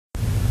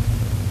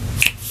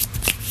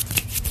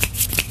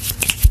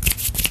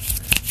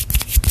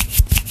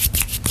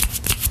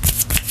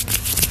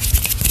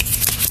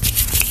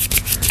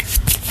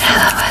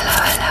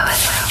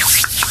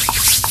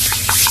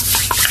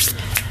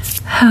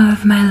How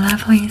have my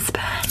lovelies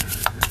been?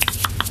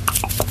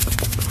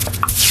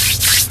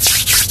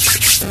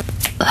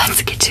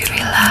 Let's get you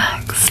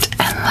relaxed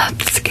and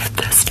let's get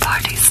this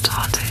party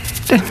started.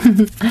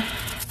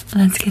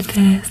 Let's get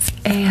this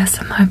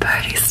ASMR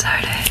party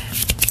started.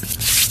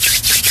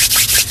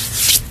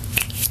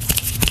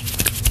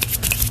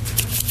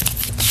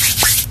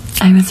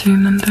 I was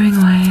remembering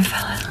why I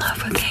fell in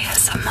love with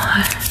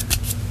ASMR.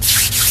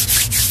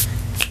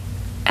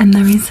 And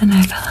the reason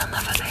I fell in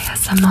love with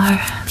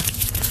ASMR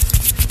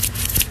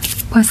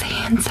was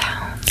hand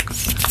sounds.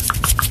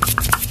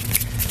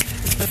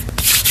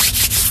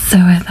 So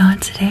I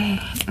thought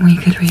today we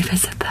could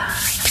revisit that.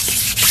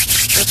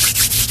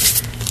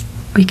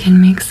 We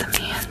can make some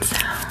hand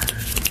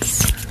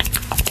sounds.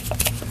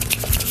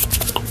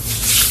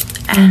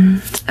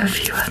 And a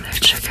few other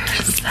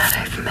triggers that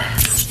I've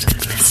missed.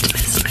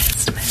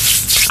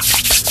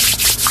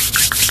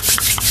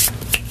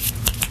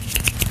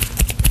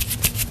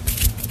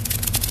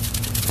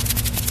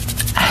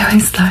 I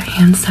always thought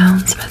hand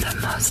sounds were the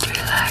most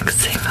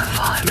relaxing of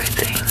all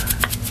everything.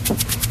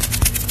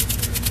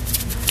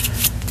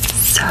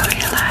 So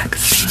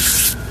relaxing,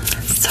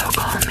 so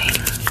calming.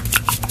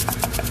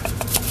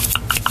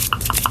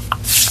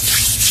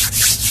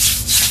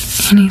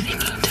 Anything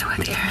you do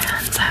with your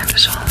hands,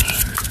 actually.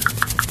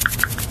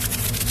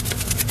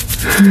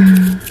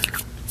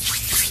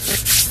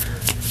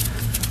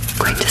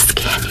 Going to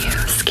scan you.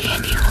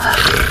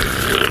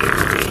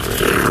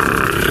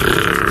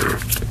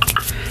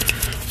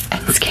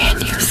 And scan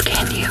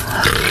you.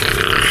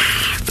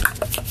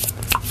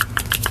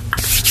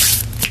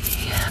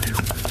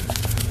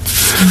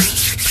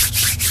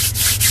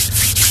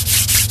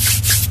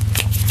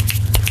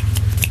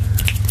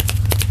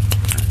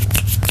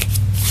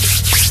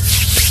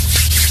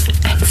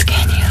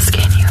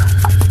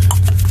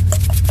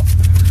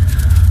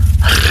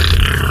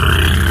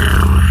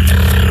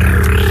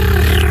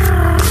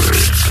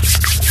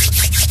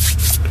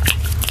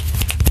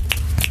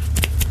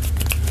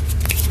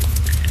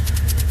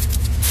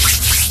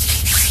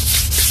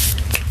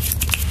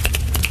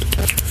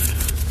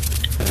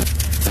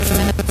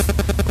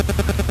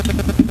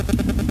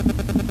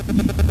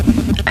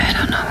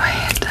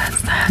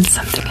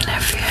 Something in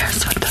her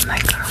ears with the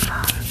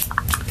microphone.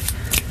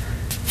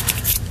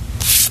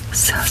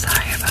 So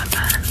sorry about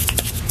that.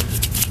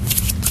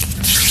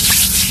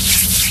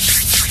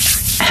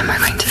 And we're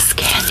going to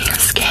scan you.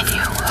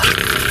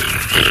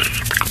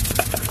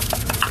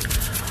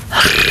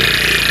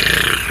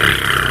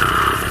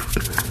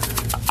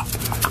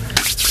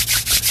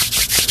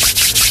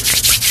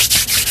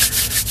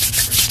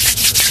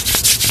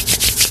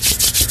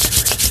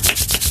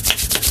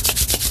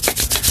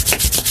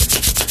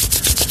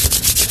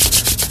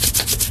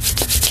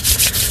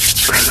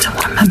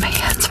 Warm up my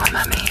hands.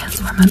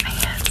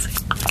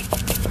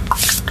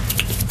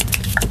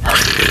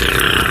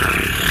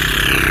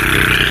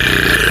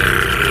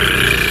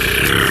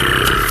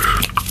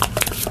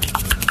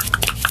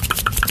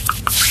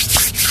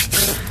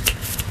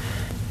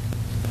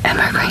 And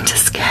we're going to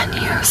scan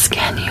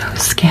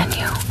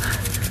you.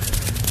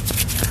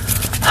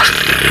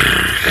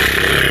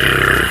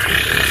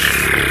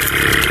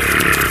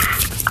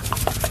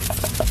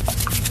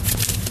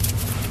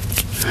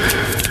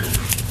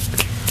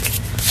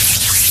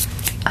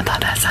 I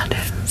thought that sounded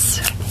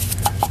sick.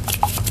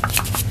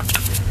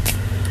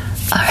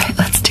 Alright,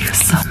 let's do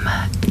some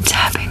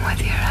tapping with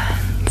your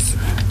hands.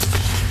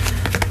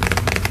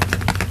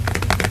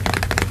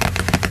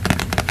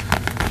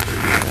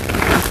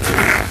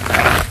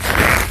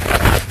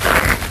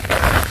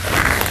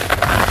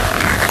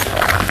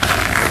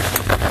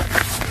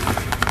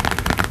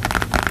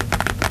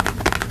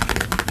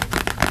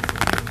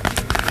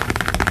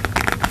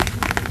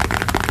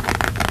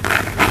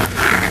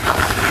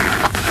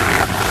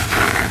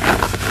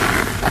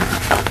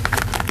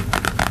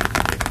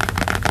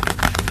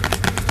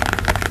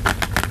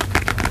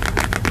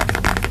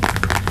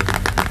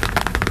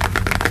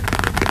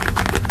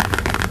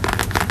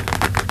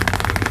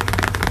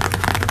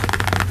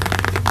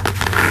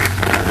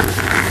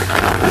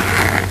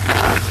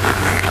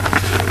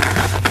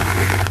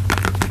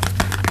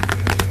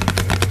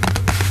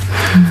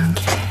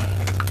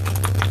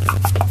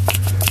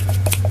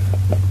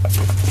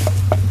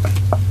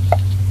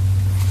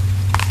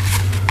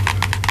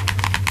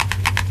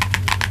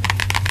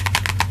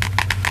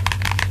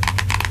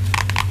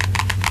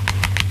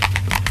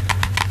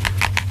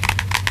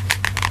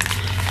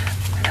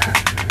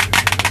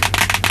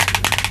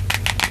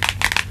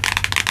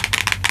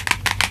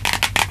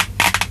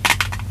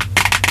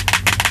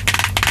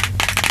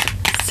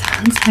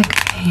 Sounds like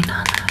rain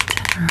on a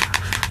tin roof.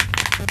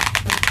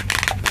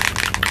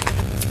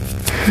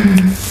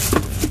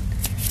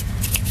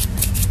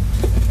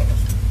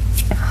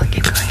 I'll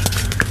keep going.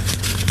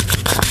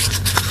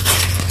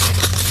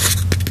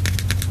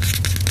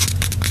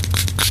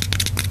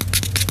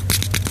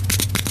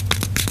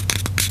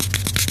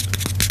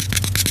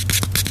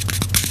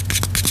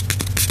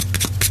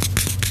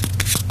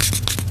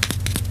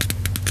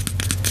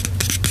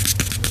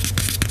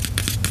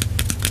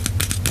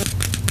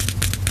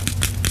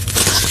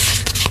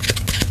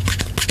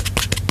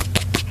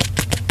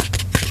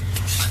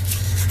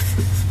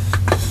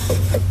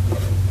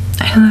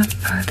 I love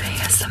both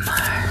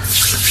ASMRs.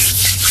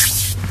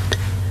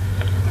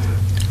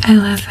 I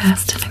love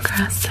fast and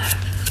aggressive,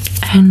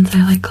 and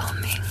I like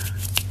calming,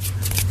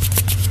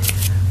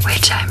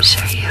 which I'm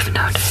sure you've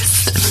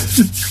noticed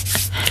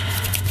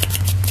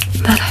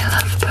that I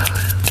love both.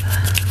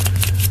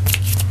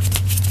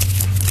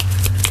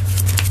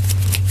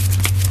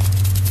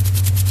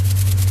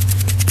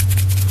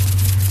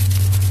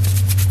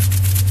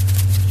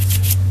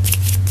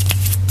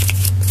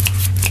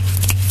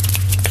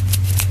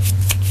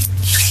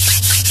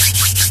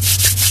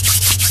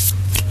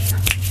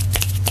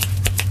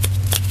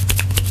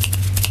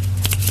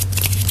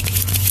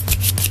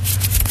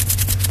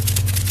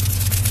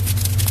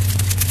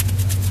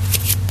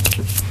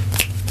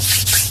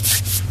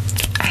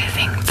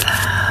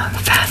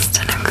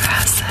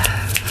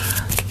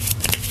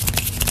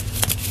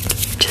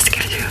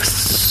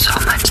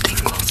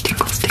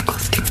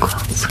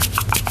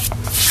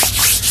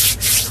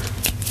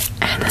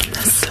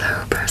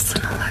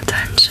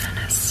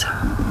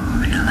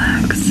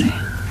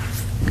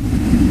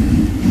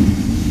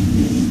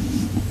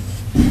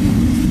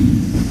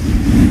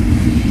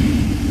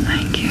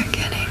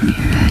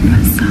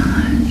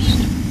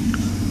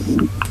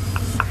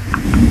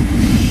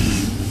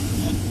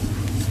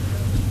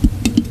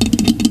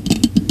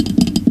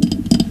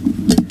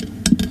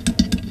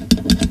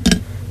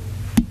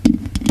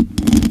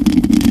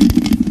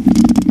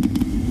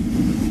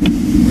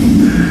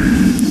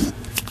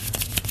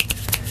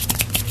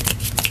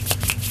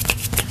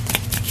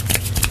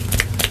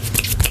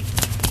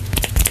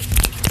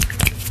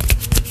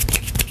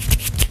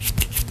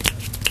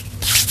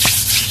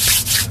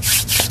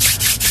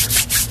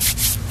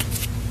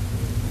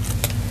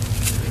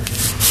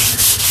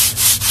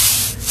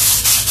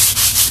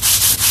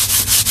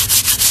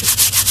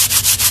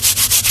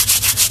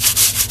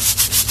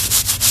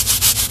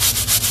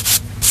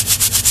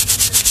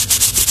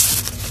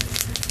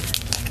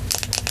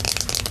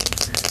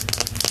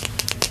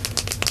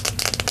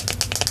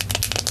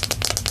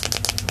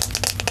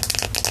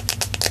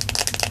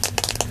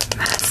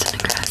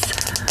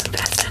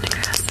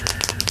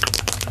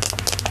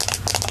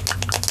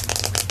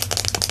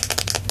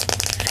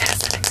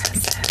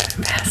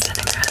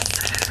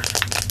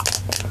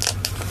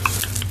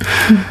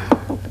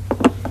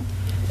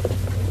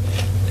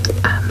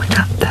 We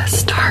got the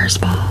stars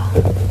ball.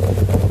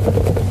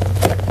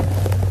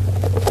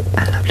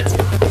 I love this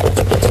ball.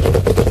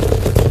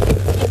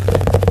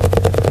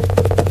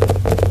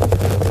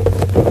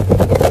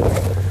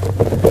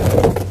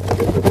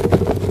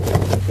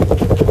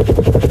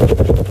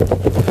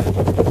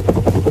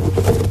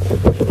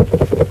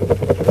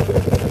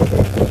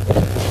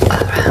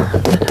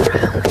 Around and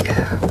around we go.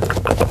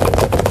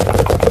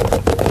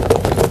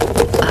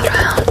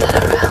 Around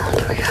and around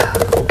we go.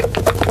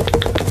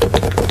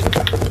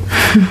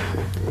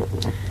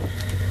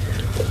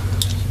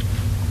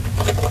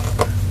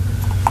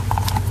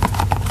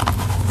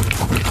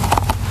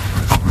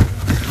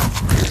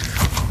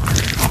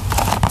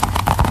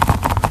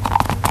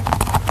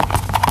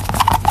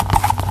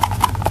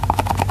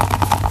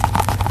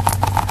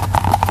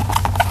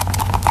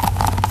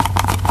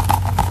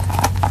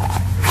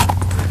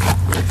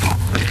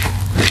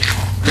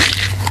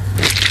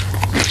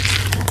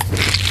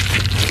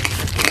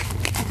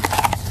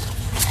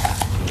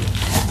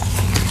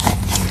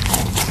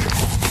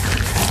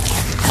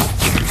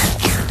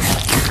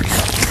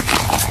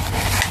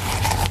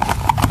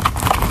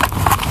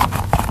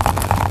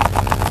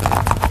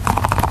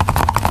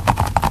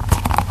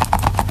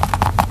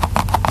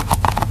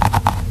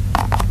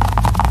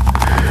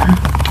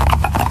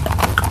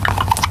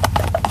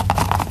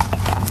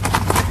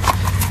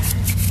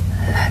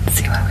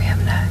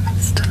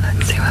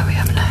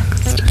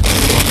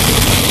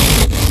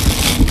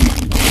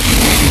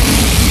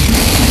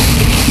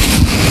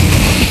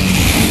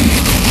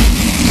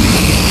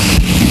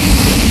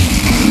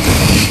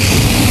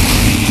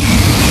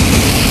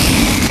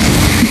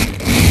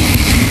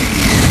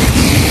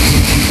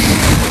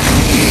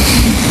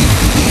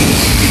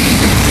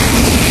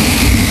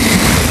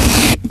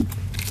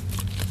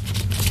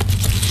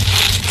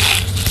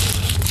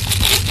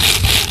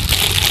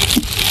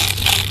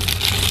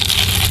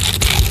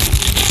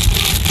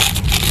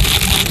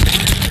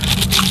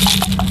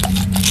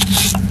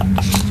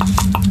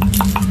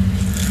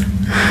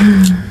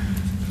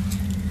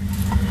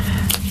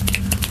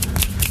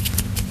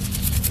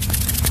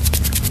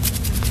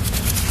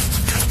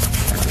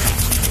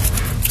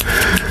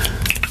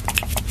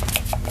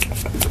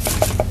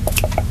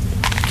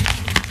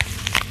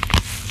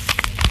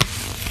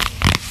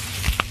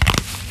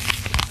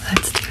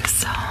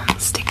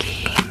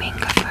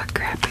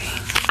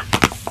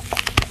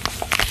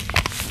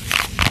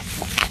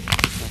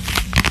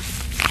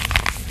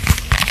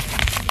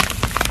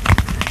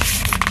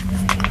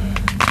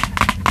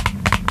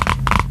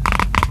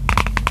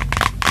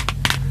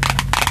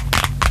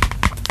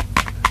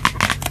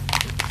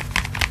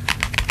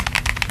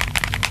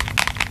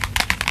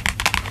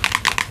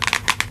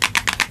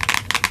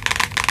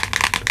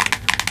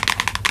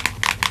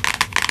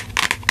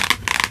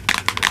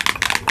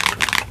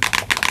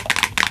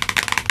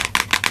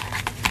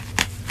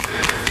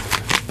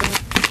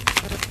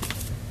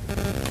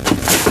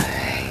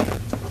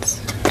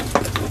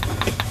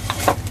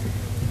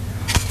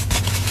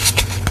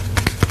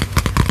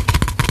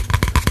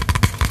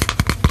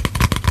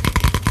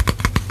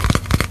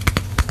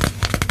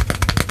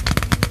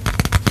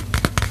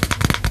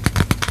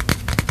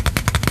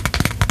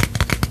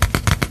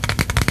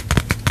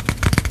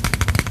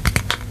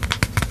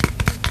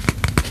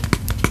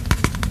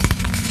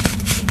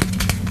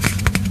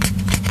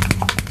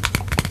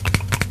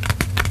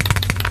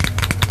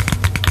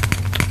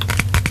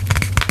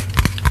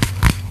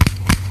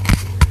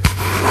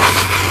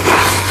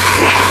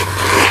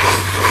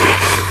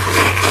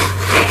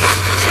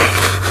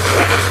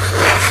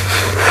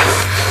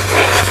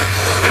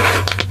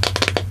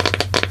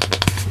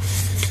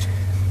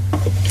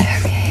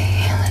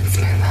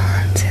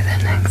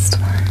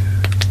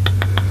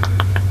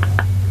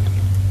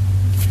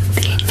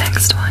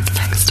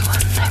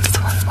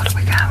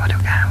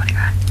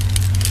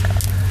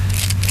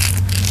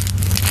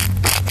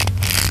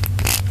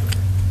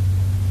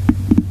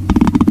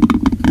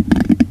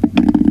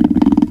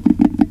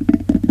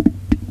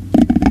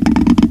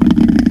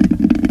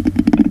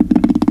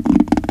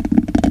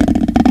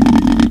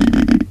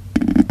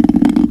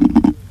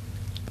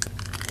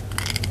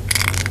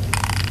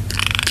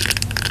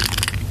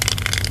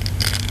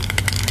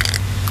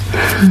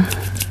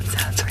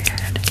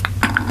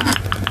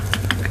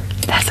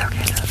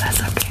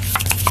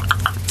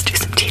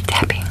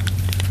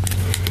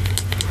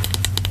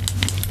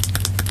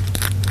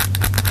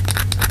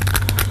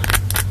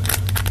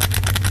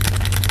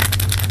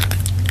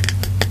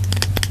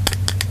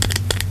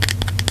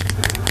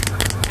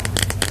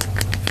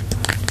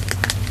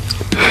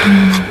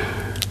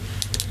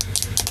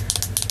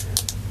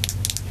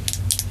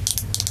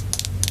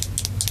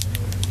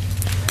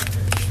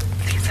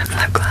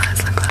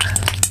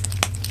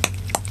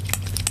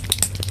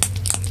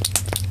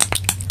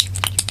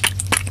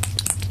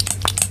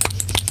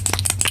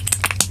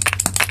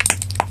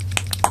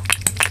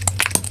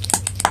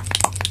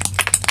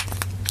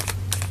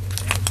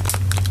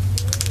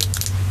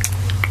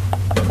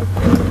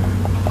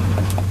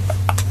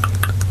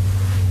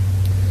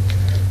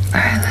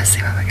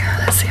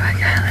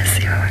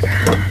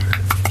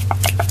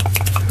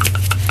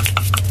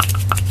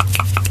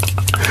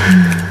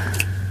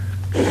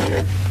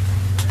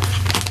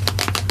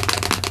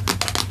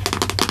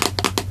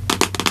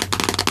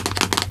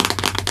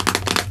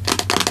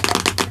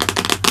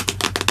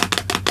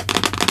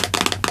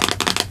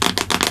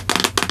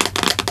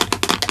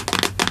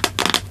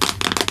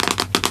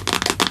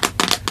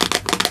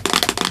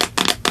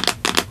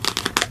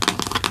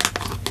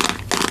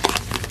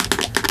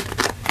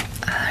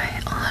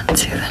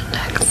 to the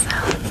next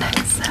sound,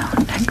 next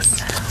sound, next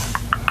sound.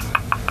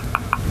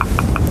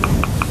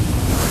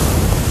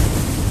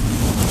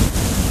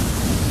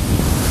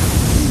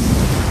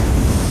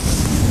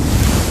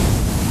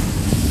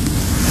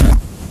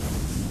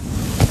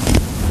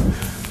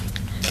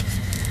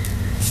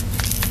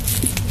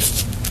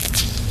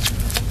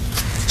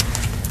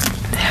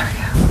 There we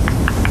go.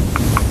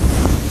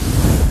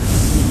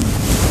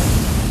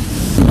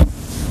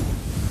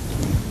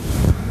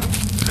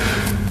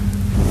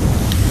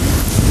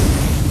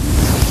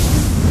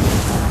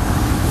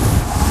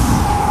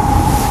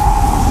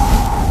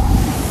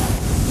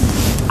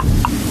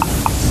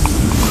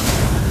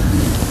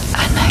 A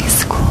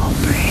nice cool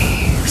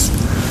breeze.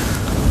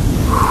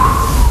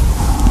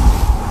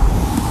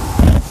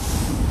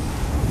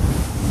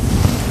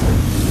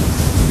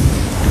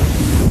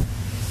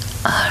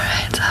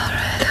 Alright,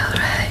 alright,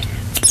 alright.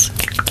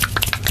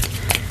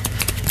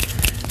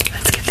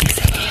 Let's get these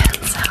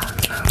hand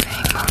sounds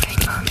moving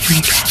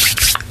again.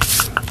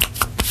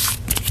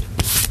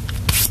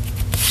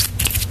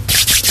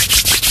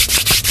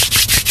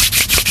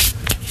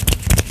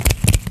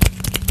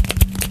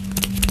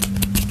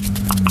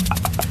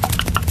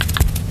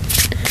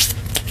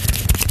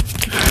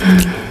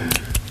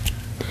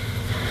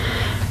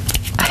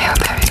 I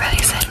hope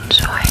everybody's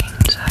enjoying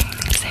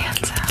these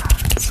hand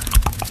sounds.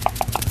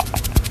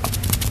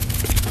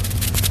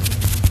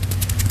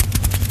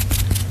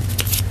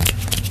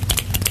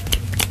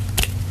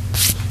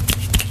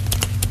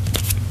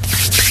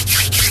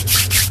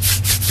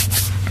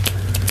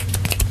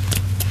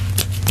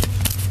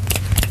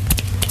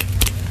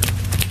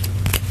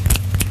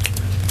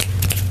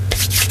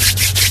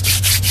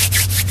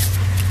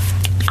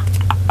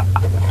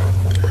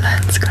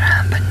 Let's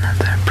grab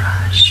another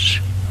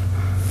brush.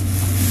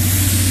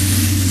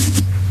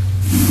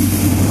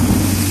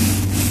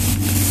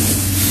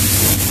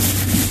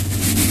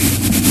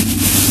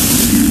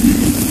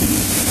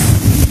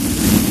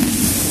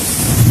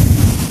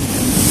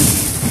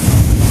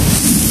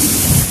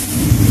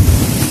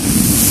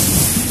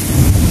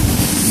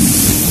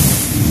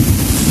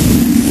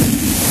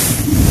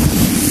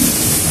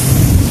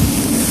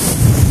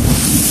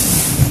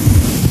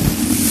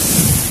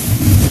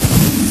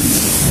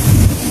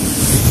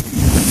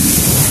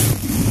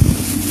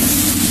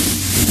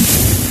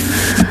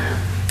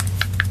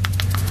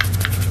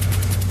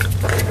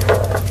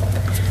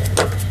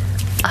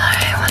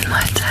 Alright, one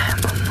more time.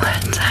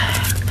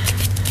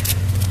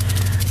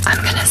 I'm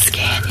gonna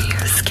scan you.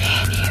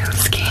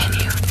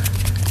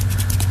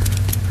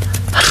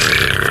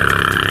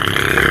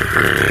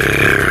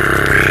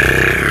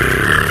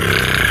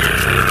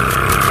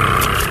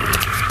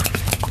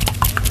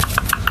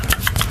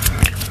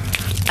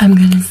 I'm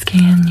gonna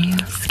scan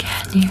you.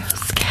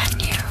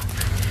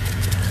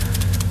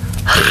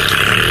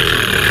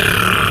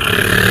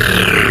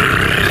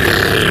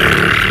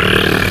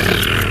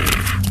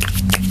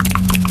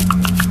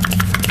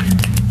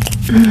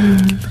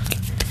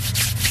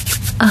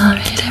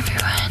 Alright,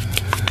 everyone.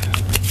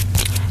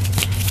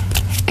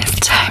 It's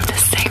time to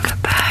say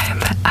goodbye,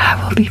 but I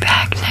will be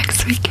back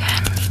next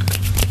weekend.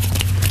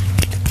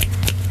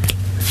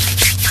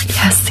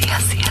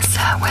 Yes,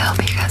 I will,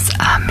 because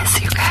I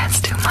miss you guys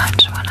too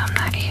much when I'm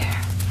not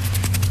here.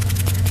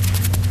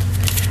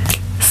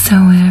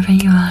 So wherever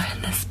you are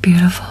in this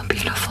beautiful,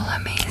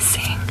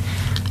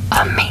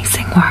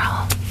 amazing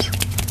world,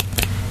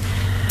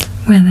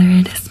 whether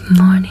it is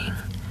morning,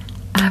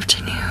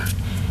 afternoon,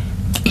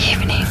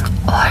 evening,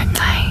 or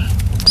night,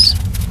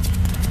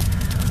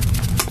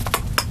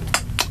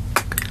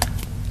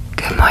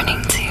 good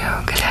morning to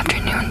you, good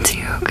afternoon to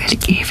you,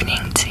 good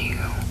evening to you,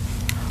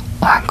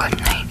 or good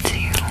night to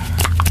you.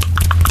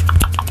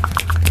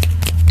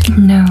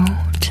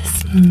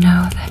 Just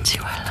know that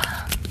you are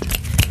loved.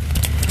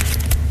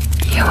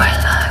 You are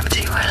loved,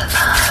 you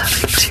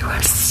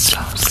are so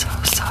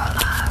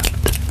loved.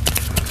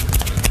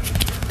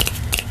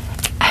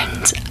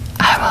 And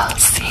I will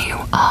see you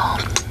all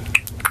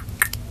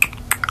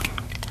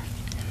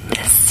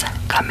this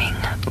coming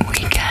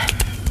weekend.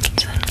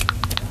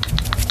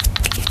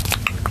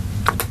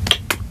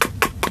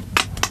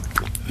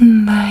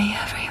 Bye,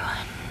 everyone.